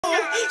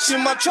She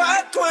my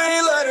track queen,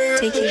 let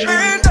her hit the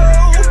window.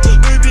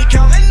 We be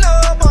counting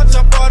up, watch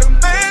how far the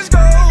bands go.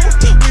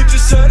 We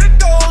just set a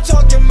goal,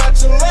 talking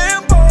matching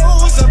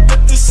Lambos. I'm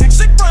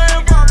 56 a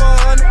gram,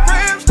 500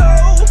 grams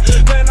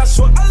though. Man, I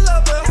swear I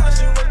love her, how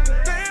she work the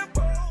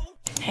tempo.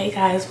 Hey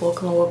guys,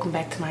 welcome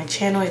back to my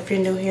channel. If you're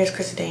new here, it's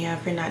Chris Danielle.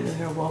 If you're not new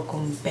here,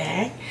 welcome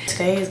back.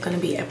 Today is going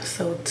to be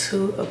episode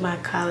 2 of my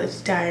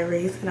college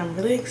diaries, and I'm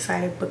really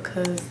excited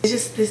because it's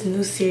just this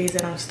new series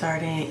that I'm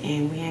starting,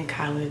 and we in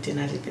college, and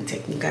I've just been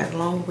taking you guys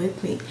along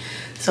with me.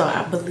 So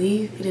I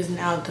believe it is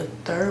now the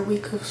 3rd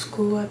week of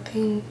school. I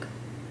think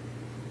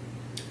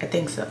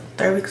so.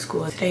 3rd week of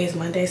school. Today is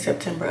Monday,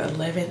 September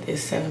 11th.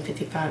 It's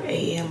 7:55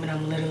 a.m. and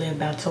I'm literally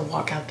about to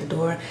walk out the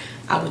door.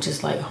 I was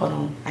just like, hold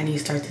on, I need to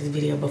start this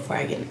video before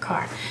I get in the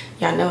car.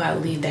 Y'all know I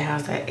leave the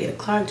house at 8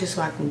 o'clock just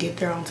so I can get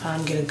there on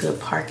time, get a good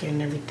parking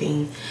and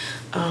everything.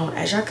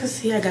 As y'all can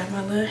see, I got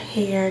my little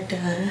hair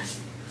done.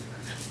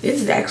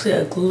 This is actually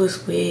a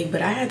glueless wig,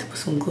 but I had to put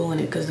some glue in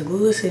it because the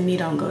glueless and me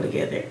don't go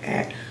together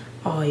at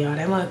all, y'all.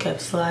 That mother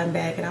kept sliding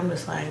back and I'm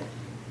just like,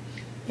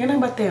 you're not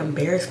about to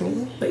embarrass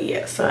me. But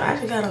yeah, so I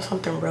just got on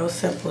something real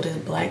simple. This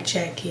black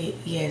jacket.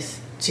 Yes,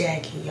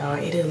 jacket, y'all.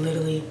 It is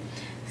literally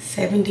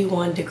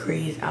 71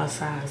 degrees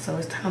outside. So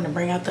it's time to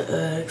bring out the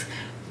Uggs,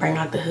 bring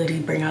out the hoodie,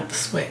 bring out the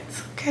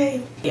sweats,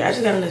 okay? Yeah, I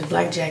just got on this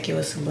black jacket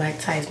with some black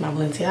tights, my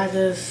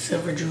Balenciagas,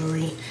 silver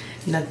jewelry,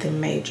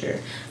 nothing major.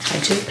 I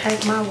just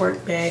packed my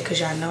work bag because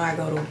y'all know I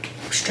go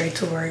straight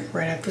to work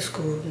right after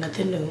school,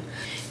 nothing new.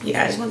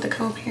 Yeah, I just want to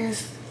come up here and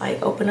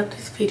like open up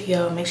this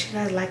video. Make sure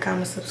you guys like,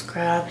 comment,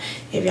 subscribe.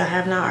 If y'all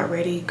have not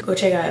already, go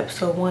check out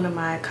episode 1 of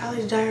my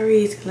college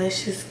diaries, and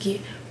let's just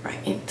get right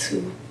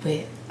into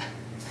it.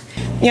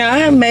 Yeah, I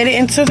have made it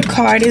into the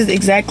car. It is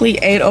exactly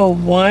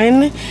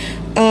 8:01.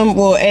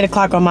 Well, 8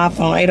 o'clock on my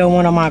phone,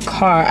 8:01 on my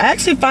car. I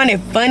actually find it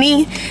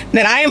funny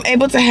that I am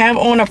able to have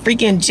on a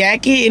freaking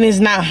jacket and it's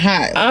not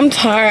hot. I'm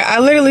tired. I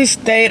literally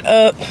stayed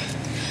up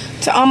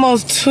to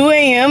almost 2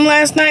 a.m.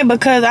 last night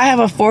because I have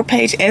a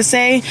 4-page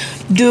essay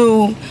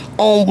due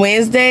on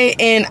Wednesday,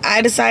 and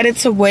I decided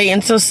to wait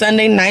until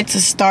Sunday night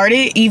to start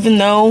it, even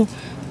though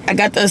I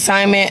got the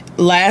assignment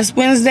last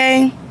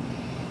Wednesday.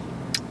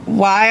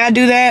 Why I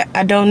do that,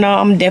 I don't know.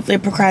 I'm definitely a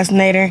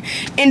procrastinator.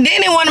 And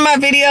then in one of my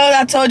videos,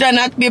 I told y'all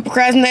not to be a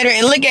procrastinator,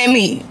 and look at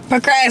me,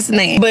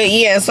 procrastinating. But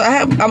yeah, so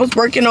I was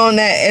working on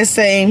that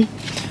essay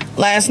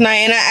last night,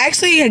 and I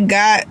actually had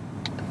got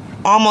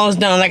almost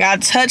done. Like, I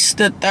touched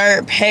the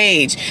 3rd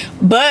page,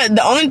 but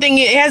the only thing,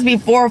 it has to be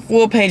 4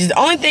 full pages. The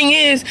only thing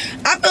is,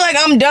 I feel like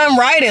I'm done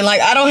writing.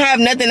 Like, I don't have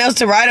nothing else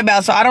to write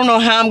about, so I don't know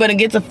how I'm gonna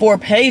get to 4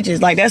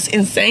 pages. Like, that's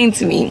insane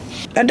to me.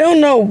 I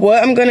don't know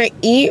what I'm gonna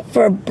eat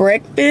for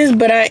breakfast,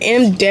 but I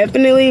am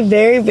definitely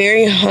very,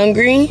 very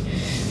hungry,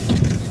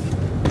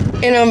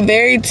 and I'm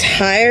very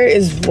tired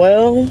as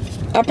well.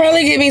 I'll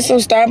probably get me some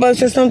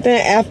Starbucks or something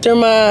after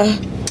my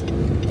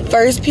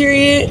first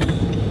period.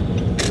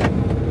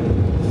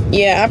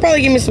 Yeah, I'll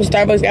probably give me some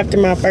Starbucks after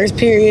my first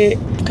period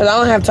because I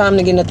don't have time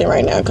to get nothing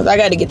right now because I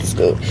got to get to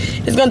school.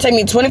 It's going to take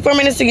me 24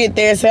 minutes to get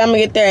there, so I'm going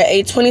to get there at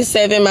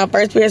 8:27. My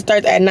first period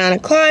starts at 9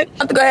 o'clock. I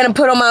have to go ahead and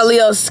put on my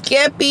Leo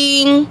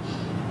Skeppy.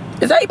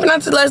 Is that how you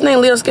pronounce his last name,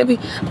 Leo Skeppy?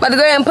 I'm about to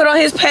go ahead and put on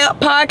his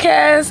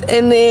podcast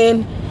and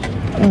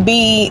then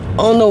be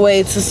on the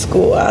way to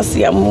school. I'll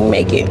see how I'm going to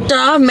make it. So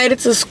I've made it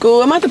to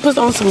school. I'm about to put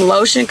on some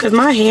lotion because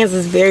my hands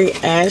is very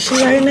ashy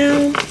right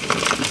now.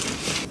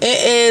 It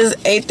is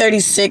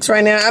 8:36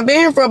 right now. I've been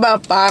here for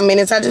about 5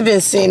 minutes. I've just been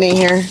sitting in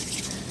here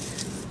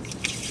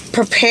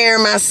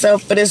preparing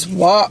myself for this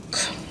walk.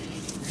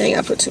 I think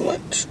I put too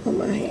much on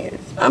my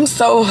hands. I'm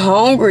so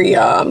hungry,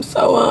 y'all. I'm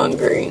so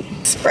hungry.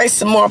 Spray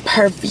some more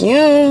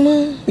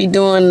perfume. Be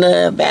doing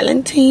the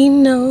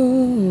Valentino,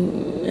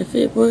 if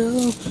it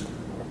will.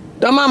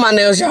 Don't mind my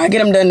nails, y'all. I get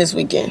them done this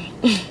weekend.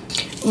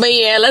 But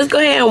yeah, let's go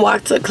ahead and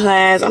walk to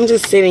class. I'm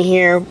just sitting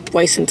here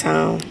wasting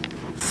time.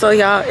 So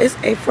y'all, it's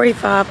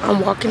 8:45. I'm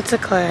walking to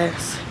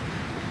class.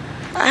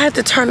 I had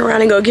to turn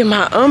around and go get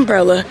my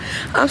umbrella.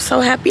 I'm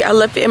so happy I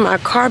left it in my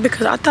car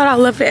because I thought I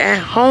left it at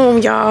home,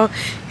 y'all.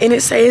 And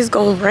it says it's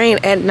gonna rain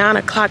at 9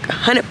 o'clock,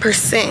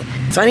 100%.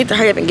 So I need to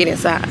hurry up and get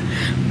inside.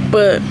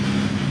 But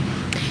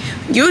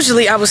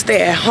usually I would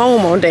stay at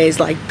home on days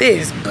like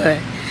this, but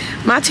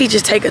my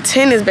teachers take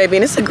attendance, baby,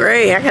 and it's a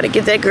grade. I gotta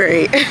get that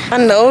grade. I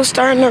know it's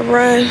starting to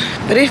run,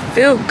 but it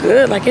feels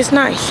good. Like, it's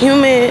not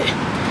humid.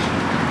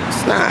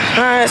 It's not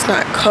hot, it's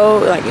not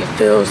cold, like it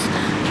feels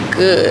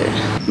good.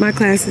 My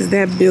class is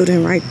that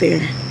building right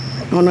there.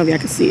 I don't know if y'all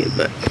can see it,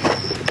 but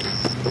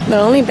the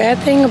only bad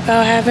thing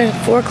about having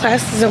 4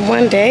 classes in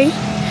one day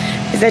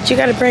is that you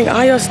gotta bring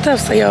all your stuff,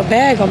 so your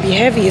bag gonna be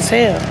heavy as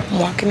hell. I'm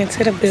walking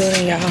into the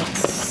building, y'all.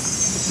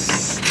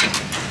 It's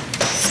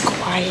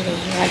quiet in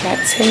here. I got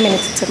 10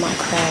 minutes into my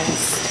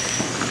class.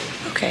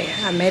 Okay,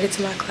 I made it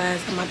to my class.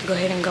 I'm about to go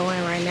ahead and go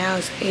in right now.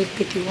 It's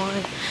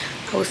 8:51.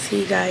 I will see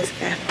you guys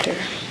after,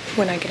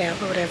 when I get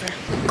out or whatever.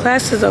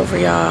 Class is over,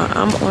 y'all.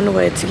 I'm on the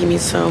way to get me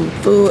some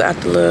food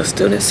at the little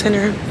student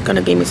center.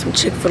 Gonna get me some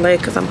Chick-fil-A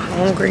because I'm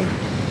hungry.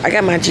 I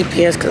got my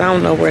GPS because I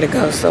don't know where to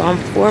go, so I'm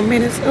 4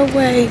 minutes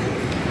away.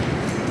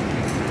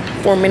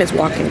 4 minutes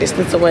walking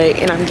distance away,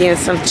 and I'm getting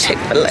some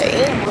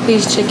Chick-fil-A.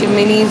 These chicken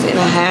minis and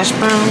a hash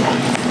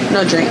brown,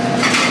 no drink.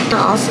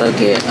 I also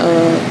get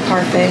a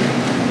parfait.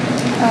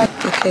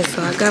 Okay,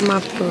 so I got my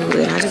food,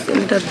 and I just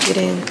ended up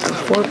getting a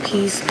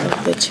 4-piece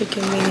of the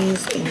chicken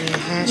minis and the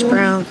hash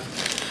browns.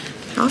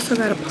 I also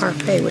got a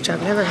parfait, which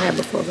I've never had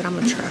before, but I'm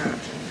gonna try.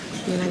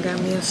 And then I got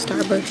me a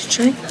Starbucks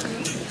drink.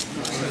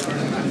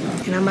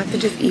 And I'm about to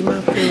just eat my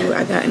food.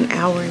 I got an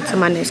hour until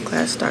my next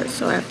class starts.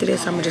 So after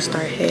this, I'm gonna just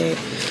start head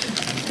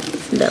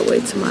that way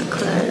to my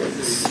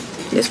class.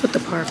 This is what the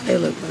parfait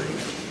look like.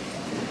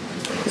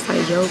 It's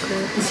like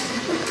yogurt.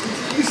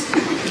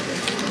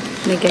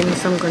 And they gave me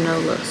some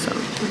granola, so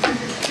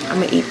I'm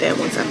gonna eat that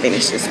once I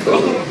finish this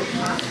food.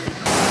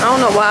 I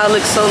don't know why I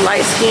look so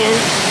light skinned,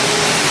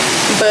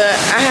 but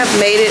I have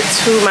made it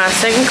to my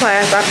second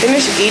class. I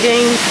finished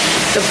eating.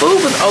 The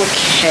food was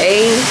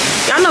okay.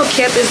 Y'all know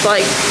campus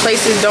like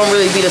places don't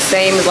really be the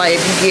same as like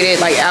if you get it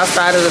like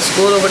outside of the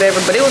school or whatever,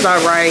 but it was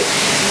alright.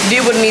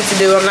 Did what I need to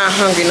do. I'm not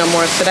hungry no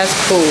more, so that's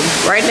cool.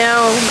 Right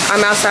now,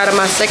 I'm outside of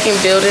my second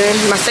building,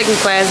 my second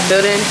class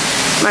building.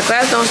 My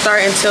class don't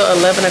start until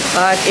 11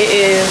 o'clock. It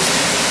is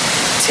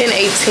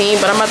 10:18,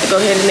 but I'm about to go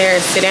ahead in there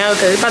and sit down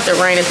because it's about to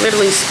rain. It's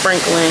literally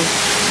sprinkling,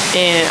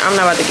 and I'm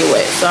not about to get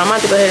wet. So I'm about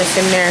to go ahead and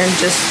sit in there and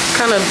just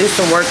kind of do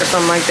some work or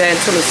something like that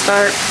until it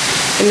starts.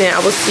 And then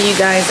I will see you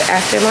guys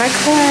after my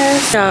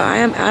class. Y'all, I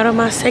am out of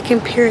my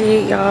second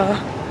period, y'all.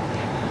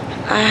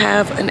 I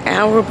have an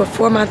hour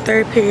before my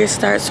third period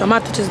starts, so I'm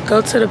about to just go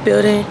to the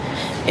building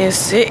and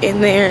sit in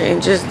there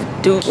and just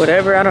do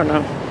whatever, I don't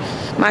know.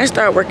 Might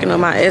start working on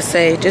my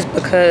essay just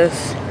because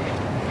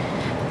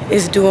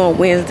it's due on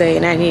Wednesday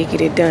and I need to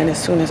get it done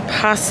as soon as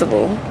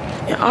possible.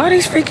 And all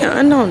these freaking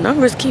unknown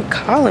numbers keep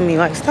calling me.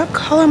 Like, stop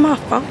calling my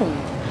phone.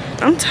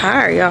 I'm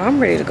tired, y'all. I'm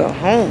ready to go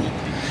home.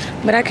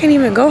 But I can't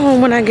even go home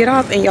when I get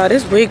off. And y'all,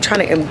 this wig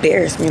trying to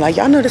embarrass me. Like,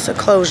 y'all know this is a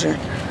closure.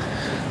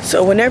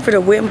 So whenever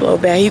the wind blow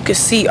back, you can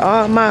see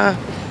all my,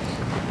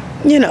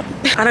 you know.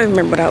 I don't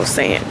remember what I was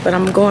saying. But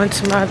I'm going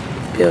to my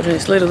building.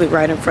 It's literally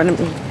right in front of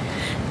me.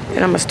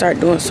 And I'm going to start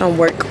doing some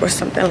work or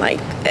something like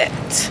that.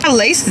 My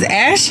lace is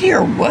ashy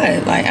or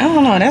what? Like, I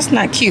don't know. That's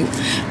not cute.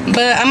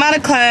 But I'm out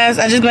of class.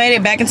 I just made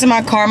it back into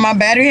my car. My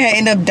battery had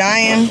ended up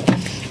dying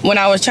when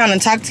I was trying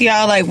to talk to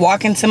y'all, like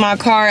walking to my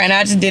car, and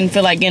I just didn't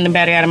feel like getting the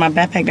battery out of my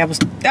backpack. That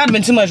would have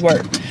been too much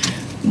work.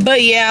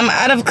 But yeah, I'm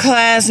out of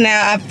class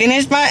now. I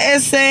finished my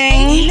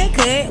essay.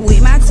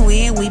 With my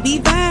twin, we be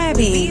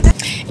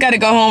vibing. Gotta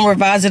go home,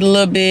 revise it a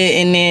little bit,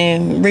 and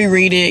then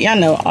reread it. Y'all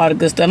know all the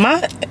good stuff.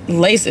 My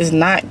lace is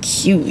not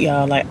cute,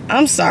 y'all. Like,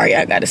 I'm sorry,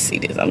 I gotta see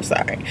this. I'm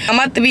sorry. I'm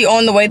about to be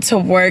on the way to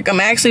work. I'm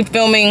actually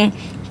filming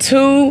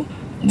 2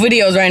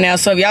 videos right now,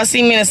 so if y'all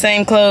see me in the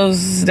same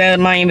clothes,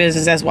 that's my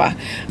business. That's why.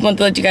 I want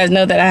to let you guys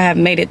know that I have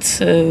made it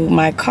to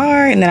my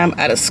car and that I'm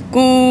out of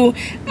school.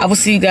 I will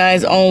see you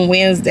guys on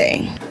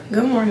Wednesday.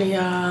 Good morning,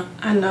 y'all.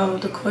 I know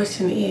the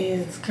question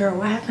is, girl,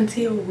 what happened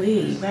to your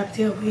wig? What happened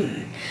to your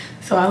wig?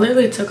 So I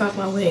literally took off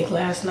my wig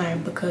last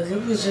night because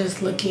it was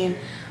just looking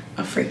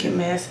a freaking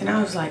mess, and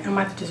I was like, I'm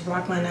about to just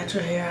rock my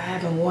natural hair. I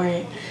haven't worn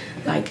it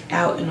like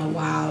out in a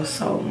while,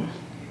 so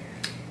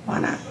why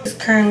not? It's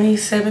currently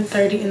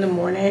 7:30 in the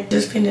morning.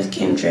 Just finished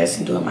getting dressed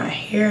and doing my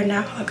hair.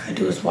 Now all I gotta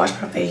do is wash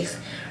my face,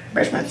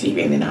 brush my teeth,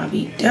 and then I'll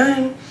be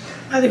done.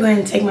 I'm about to go ahead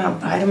and take my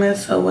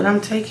vitamins. So what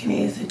I'm taking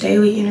is the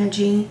Daily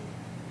Energy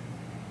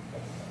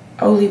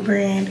Oli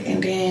brand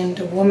and then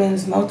the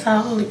Woman's Multi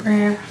Oli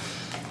brand.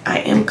 I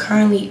am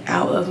currently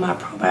out of my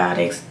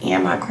probiotics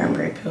and my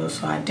cranberry pills,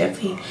 so I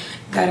definitely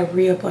gotta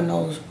re-up on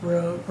those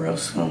real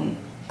soon.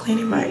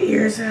 Cleaning my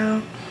ears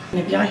out. And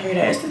if y'all hear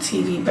that, it's the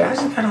TV, but I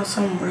just got on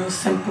something real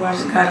simple. I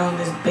just got on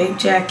this big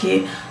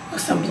jacket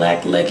with some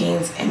black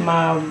leggings and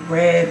my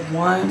red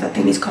ones. I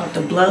think these called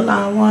the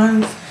Bloodline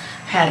ones.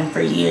 Had them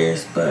for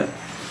years, but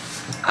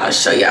I'll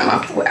show y'all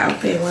my full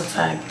outfit once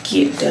I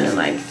get done,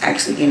 like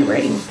actually getting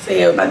ready. So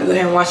yeah, we're about to go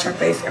ahead and wash our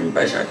face and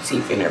brush our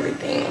teeth and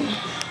everything.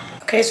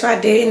 Okay, so I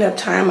did end up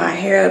tying my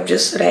hair up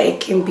just so that it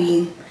can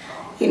be,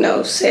 you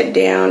know, set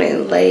down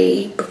and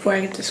laid before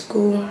I get to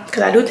school.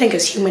 Because I do think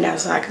it's humid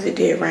outside because it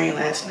did rain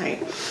last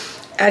night.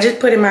 I just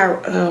put in my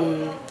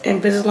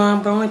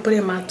Invisalign, but I only put it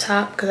in my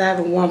top because I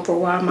haven't worn for a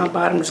while. My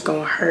bottom is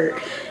going to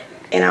hurt.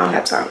 And I don't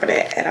have time for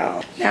that at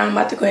all. Now I'm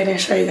about to go ahead and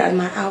show you guys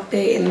my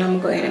outfit. And then I'm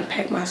going to go ahead and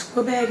pack my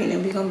school bag. And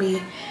then we're going to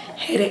be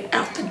headed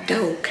out the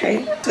door,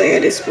 okay? So yeah,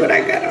 this is what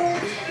I got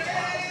on.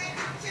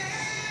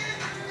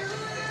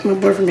 My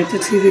boyfriend got the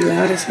TV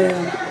loud as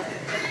hell.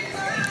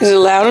 Is it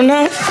loud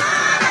enough?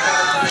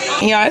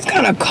 Y'all, it's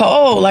kind of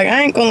cold. Like,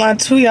 I ain't gonna lie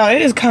to y'all.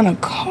 It is kind of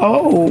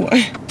cold.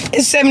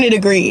 It's 70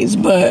 degrees,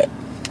 but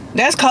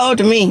that's cold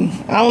to me.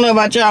 I don't know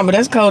about y'all, but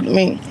that's cold to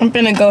me. I'm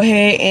gonna go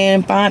ahead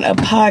and find a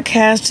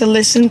podcast to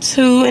listen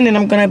to, and then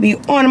I'm gonna be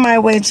on my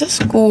way to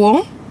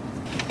school.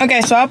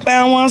 Okay, so I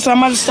found one, so I'm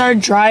about to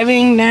start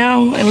driving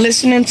now and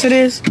listening to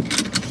this.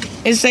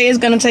 It say it's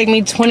gonna take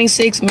me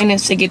 26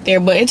 minutes to get there,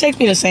 but it takes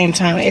me the same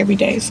time every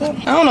day. So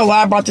I don't know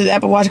why I brought this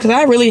Apple Watch, because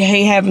I really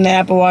hate having the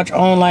Apple Watch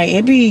on. Like,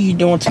 it be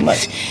doing too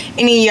much.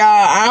 And y'all,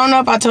 I don't know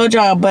if I told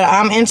y'all, but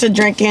I'm into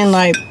drinking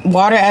like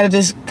water out of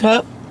this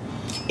cup.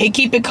 It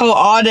keep it cold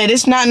all day.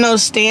 It's not no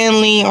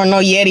Stanley or no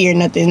Yeti or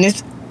nothing.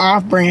 It's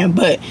off-brand,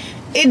 but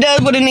it does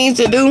what it needs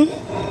to do.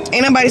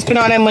 Ain't nobody spend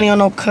all that money on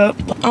no cup.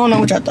 I don't know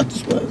what y'all thought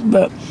this was,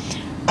 but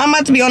I'm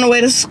about to be on the way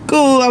to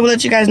school. I will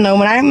let you guys know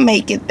when I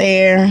make it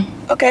there.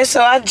 Okay,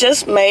 so I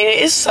just made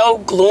it. It's so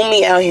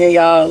gloomy out here,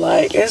 y'all.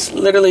 Like, it's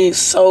literally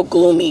so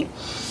gloomy.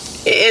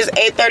 It is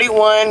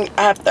 8:31.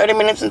 I have 30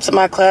 minutes until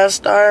my class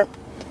start.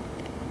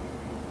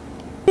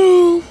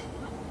 I'm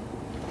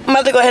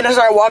about to go ahead and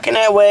start walking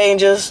that way and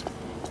just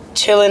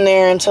chilling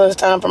there until it's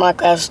time for my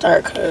class to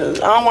start,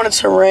 because I don't want it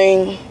to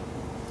rain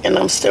and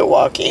I'm still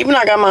walking. Even though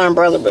I got my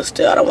umbrella, but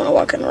still I don't want to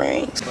walk in the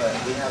rain.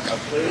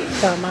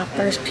 So my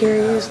first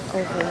period is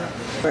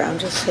over. I'm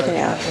just sitting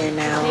out here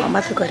now. I'm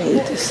about to go ahead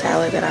and eat this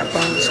salad that I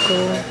brought to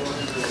school.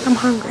 I'm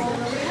hungry.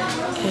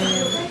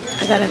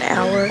 And I got an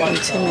hour and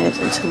 10 minutes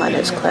until my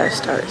next class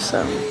starts.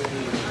 So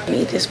I'm gonna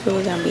eat this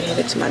food and I'll be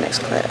headed to my next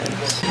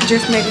class.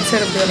 Just made it to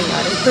the building,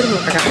 y'all. They put me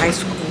like a high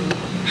school.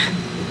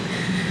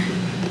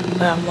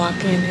 But I'm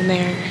walking in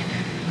there.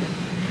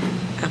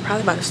 I'm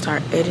probably about to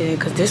start editing,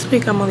 because this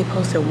week I'm only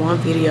posting one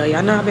video.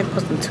 Y'all know I've been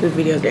posting 2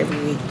 videos every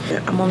week.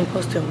 I'm only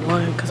posting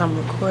 1 because I'm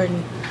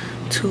recording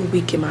 2 a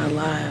week in my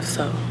live.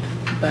 So,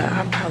 but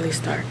I'll probably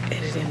start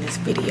editing this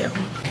video.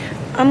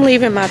 I'm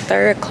leaving my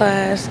 3rd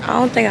class. I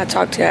don't think I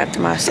talked to you after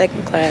my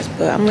 2nd class,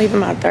 but I'm leaving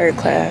my 3rd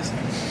class.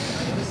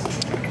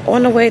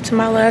 On the way to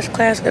my last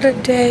class of the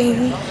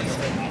day.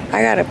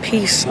 I gotta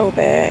pee so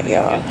bad,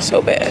 y'all,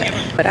 so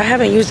bad. But I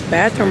haven't used the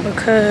bathroom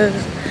because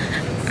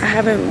I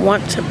haven't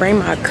want to bring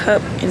my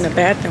cup in the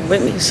bathroom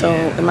with me. So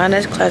in my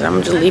next class, I'm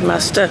gonna just leave my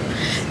stuff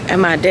at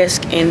my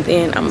desk, and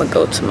then I'm gonna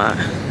go to the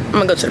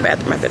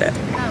bathroom after that.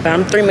 But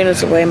I'm 3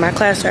 minutes away. My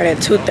class started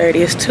at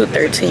 2:30. It's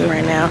 2:13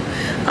 right now.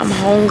 I'm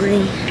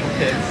hungry,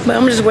 but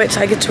I'm just wait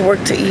till I get to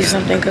work to eat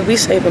something, because we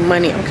saving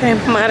money, okay?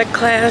 I'm out of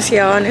class,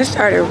 y'all, and it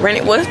started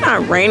raining. Well, it's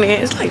not raining,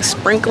 it's like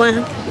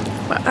sprinkling.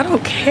 But I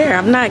don't care.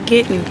 I'm not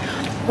getting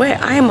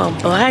wet. I am a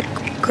black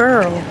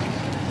girl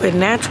with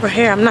natural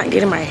hair. I'm not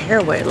getting my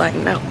hair wet. Like,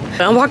 no.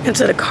 I'm walking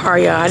to the car,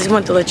 y'all. I just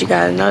want to let you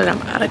guys know that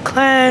I'm out of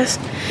class,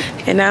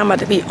 and now I'm about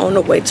to be on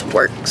the way to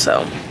work.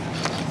 So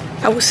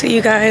I will see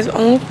you guys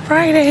on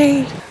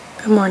Friday.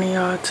 Good morning,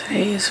 y'all.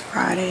 Today is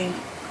Friday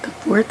the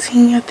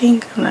 14th, I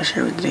think. I'm not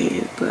sure what the day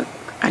is, but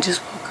I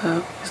just woke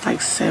up. It's like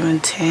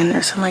 7:10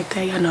 or something like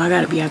that. Y'all know I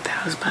gotta be at the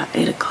house by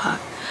 8 o'clock.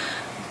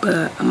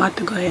 But I'm about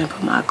to go ahead and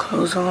put my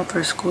clothes on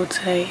for school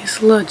today. It's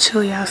a little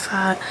chilly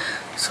outside,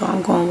 so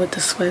I'm going with the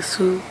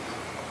sweatsuit.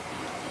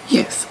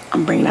 Yes,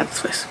 I'm bringing out the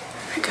sweatsuit.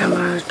 I got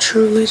my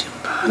True Religion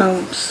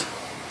bottoms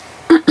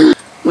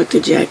with the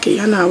jacket.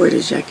 Y'all know I wear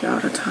this jacket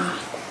all the time.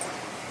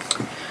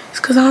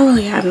 It's because I don't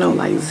really have no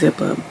like zip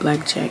up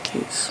black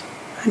jackets.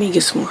 I need to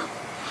get some more.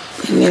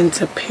 And then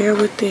to pair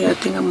with it, I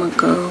think I'm gonna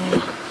go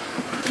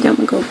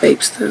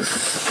Vapesters,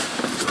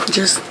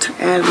 just to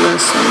add a little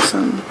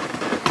something.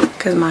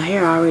 Because my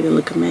hair already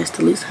look a mess.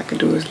 The least I could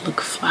do is look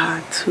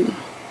fly too,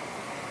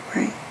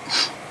 right?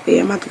 But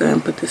yeah, I'm about to go ahead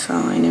and put this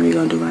on, and then we're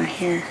gonna do my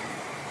hair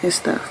and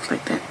stuff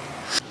like that.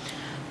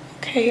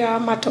 Okay, y'all,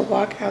 I'm about to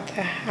walk out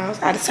the house.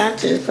 I decided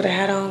to just put a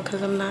hat on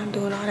because I'm not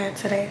doing all that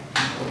today.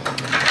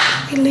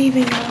 We're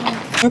leaving,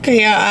 y'all.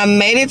 Okay, y'all, I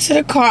made it to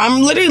the car.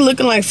 I'm literally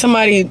looking like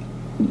somebody's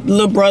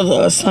little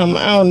brother or something.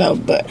 I don't know,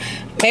 but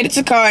made it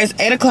to the car. It's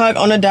 8 o'clock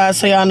on the dot,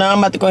 so y'all know I'm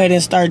about to go ahead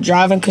and start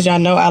driving, because y'all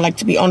know I like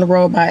to be on the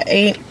road by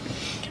 8.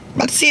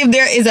 About to see if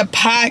there is a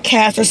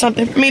podcast or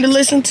something for me to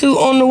listen to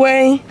on the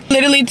way.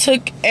 Literally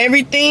took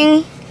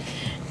everything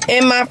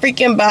in my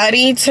freaking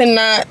body to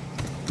not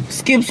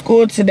skip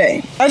school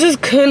today. I just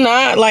could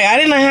not. Like, I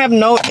didn't have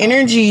no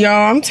energy,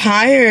 y'all. I'm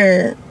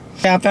tired.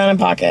 Yeah, I found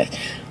a podcast.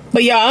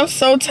 But y'all, I'm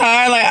so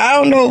tired. Like, I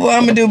don't know what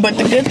I'm gonna do. But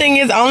the good thing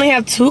is I only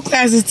have 2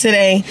 classes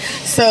today.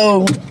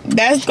 So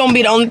that's gonna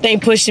be the only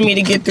thing pushing me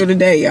to get through the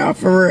day, y'all,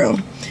 for real.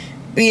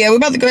 But yeah, we're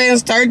about to go ahead and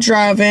start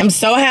driving. I'm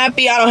so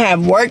happy I don't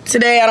have work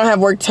today. I don't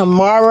have work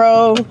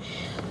tomorrow.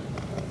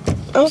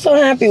 I'm so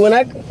happy. When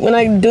I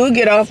do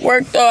get off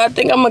work, though, I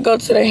think I'm gonna go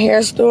to the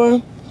hair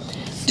store,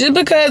 just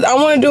because I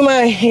want to do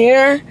my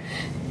hair.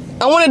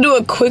 I want to do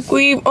a quick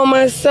weave on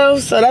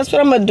myself, so that's what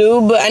I'm gonna do.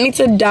 But I need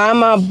to dye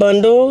my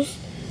bundles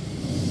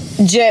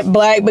jet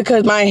black,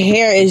 because my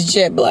hair is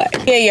jet black.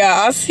 Yeah, y'all,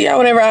 I'll see y'all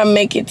whenever I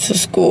make it to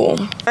school.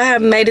 I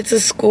have made it to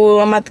school.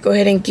 I'm about to go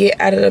ahead and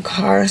get out of the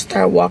car and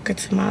start walking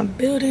to my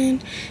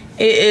building.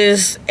 It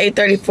is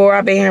 8:34.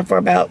 I've been here for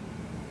about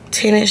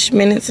 10-ish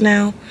minutes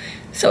now.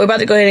 So we're about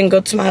to go ahead and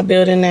go to my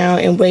building now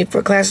and wait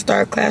for class to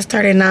start. Class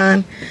started at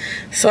 9.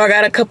 So I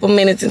got a couple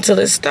minutes until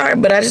it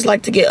starts, but I just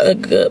like to get a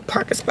good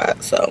parking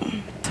spot. So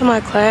to my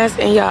class,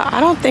 and y'all,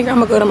 I don't think I'm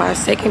gonna go to my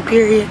 2nd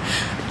period,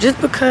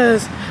 just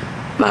because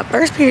my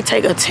 1st period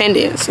take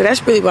attendance. So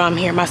that's really why I'm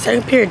here. My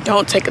 2nd period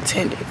don't take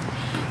attendance.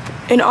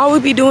 And all we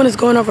be doing is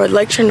going over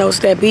lecture notes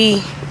that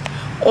be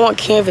on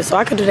Canvas, so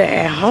I can do that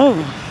at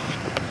home.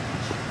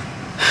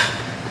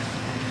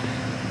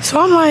 So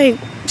I'm like,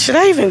 should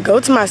I even go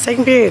to my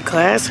second period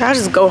class? Should I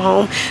just go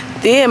home?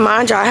 Then,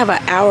 mind you, I have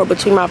an hour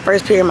between my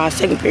first period and my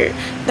second period.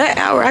 That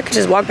hour, I could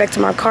just walk back to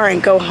my car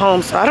and go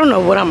home. So I don't know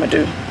what I'm gonna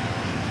do.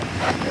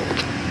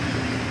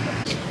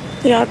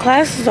 Y'all,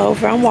 class is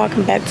over. I'm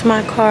walking back to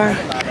my car.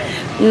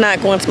 I'm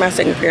not going to my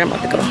second period. I'm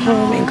about to go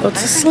home and go to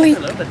sleep.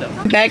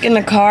 Back in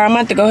the car, I'm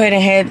about to go ahead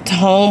and head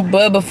home.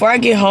 But before I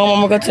get home,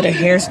 I'm gonna go to the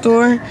hair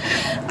store.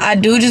 I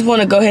do just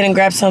want to go ahead and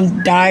grab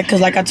some dye,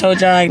 because like I told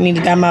y'all, I need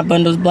to dye my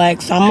bundles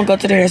black. So I'm gonna go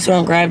to the hair store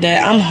and grab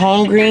that. I'm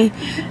hungry.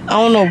 I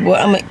don't know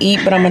what I'm gonna eat,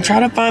 but I'm gonna try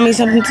to find me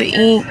something to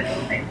eat.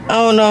 I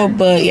don't know,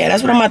 but yeah,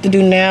 that's what I'm about to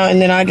do now.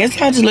 And then I guess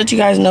I'll just let you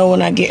guys know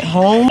when I get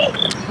home.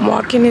 I'm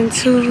walking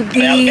into the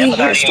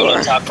hair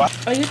store.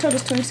 Oh, you told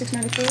us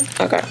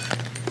 $26.94? Okay.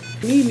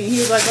 He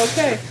was like,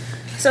 okay.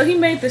 So he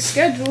made the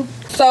schedule.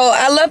 So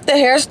I left the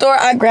hair store.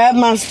 I grabbed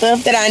my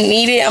stuff that I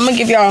needed. I'm gonna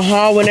give y'all a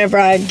haul whenever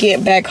I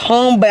get back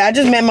home. But I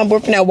just met my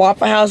boyfriend at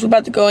Waffle House. We're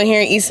about to go in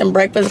here and eat some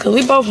breakfast because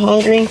we both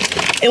hungry.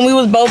 And we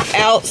was both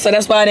out. So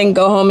that's why I didn't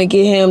go home and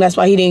get him. That's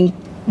why he didn't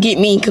get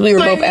me, because we were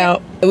both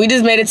out. We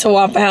just made it to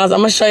Waffle House. I'm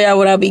gonna show y'all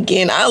what I'll be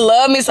getting. I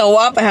love me some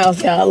Waffle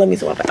House, y'all. I love me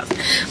some Waffle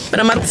House. But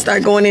I'm about to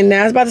start going in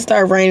now. It's about to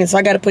start raining, so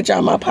I gotta put y'all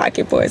in my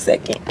pocket for a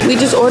second. We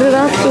just ordered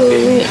our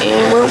food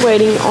and we're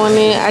waiting on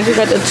it. I just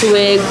got the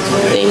 2-egg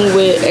thing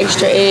with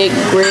extra egg,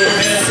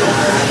 grits,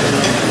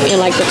 and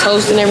like the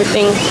toast and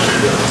everything.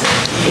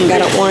 And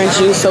got an orange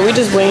juice. So we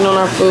just waiting on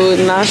our food,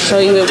 and I'll show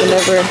you it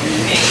whenever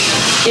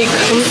it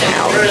comes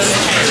out.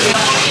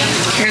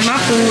 Here's my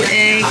food: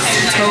 eggs,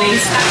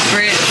 toast,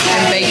 grits,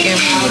 and bacon.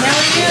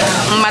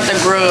 I'm about to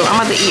grub. I'm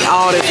about to eat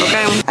all this,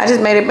 okay? I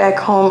just made it back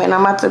home, and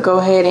I'm about to go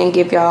ahead and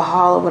give y'all a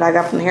haul of what I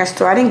got from the hair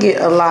store. I didn't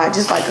get a lot,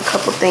 just like a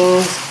couple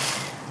things.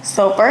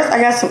 So first, I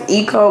got some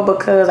Eco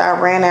because I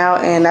ran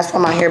out, and that's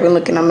why my hair been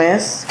looking a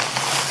mess.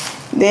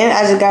 Then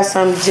I just got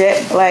some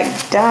jet black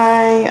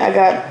dye. I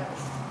got,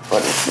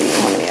 let's see,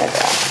 how many I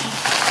got?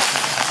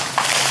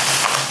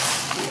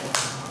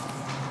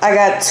 I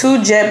got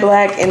 2 jet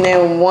black and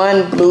then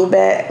 1 blue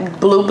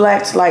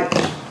black to like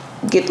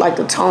get like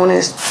the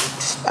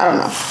tonus. I don't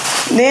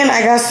know. Then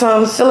I got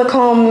some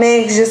silicone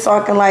mix just so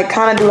I can like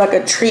kind of do like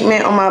a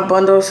treatment on my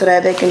bundle so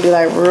that they can be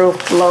like real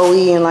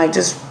flowy and like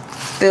just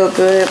feel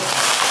good.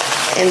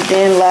 And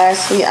then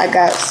lastly, I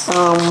got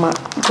some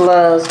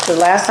gloves. The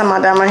last time I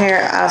dyed my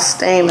hair, I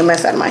stained the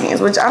mess out of my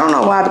hands, which I don't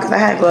know why, because I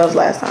had gloves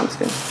last time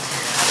too.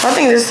 So I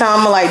think this time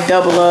I'm gonna like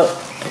double up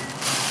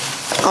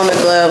on the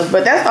gloves.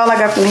 But that's all I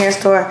got from the hair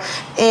store.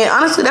 And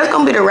honestly, that's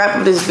gonna be the wrap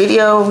of this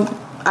video.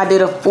 I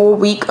did a full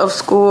week of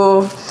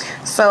school.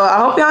 So I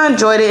hope y'all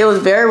enjoyed it. It was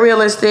very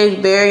realistic,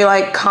 very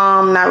like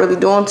calm, not really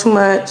doing too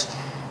much.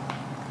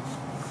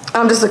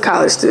 I'm just a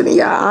college student,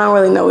 y'all. I don't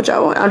really know what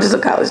y'all want. I'm just a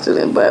college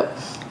student, but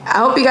I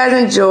hope you guys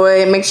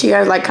enjoy. Make sure you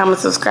guys like, comment,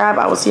 subscribe.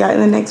 I will see y'all in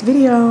the next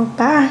video.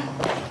 Bye.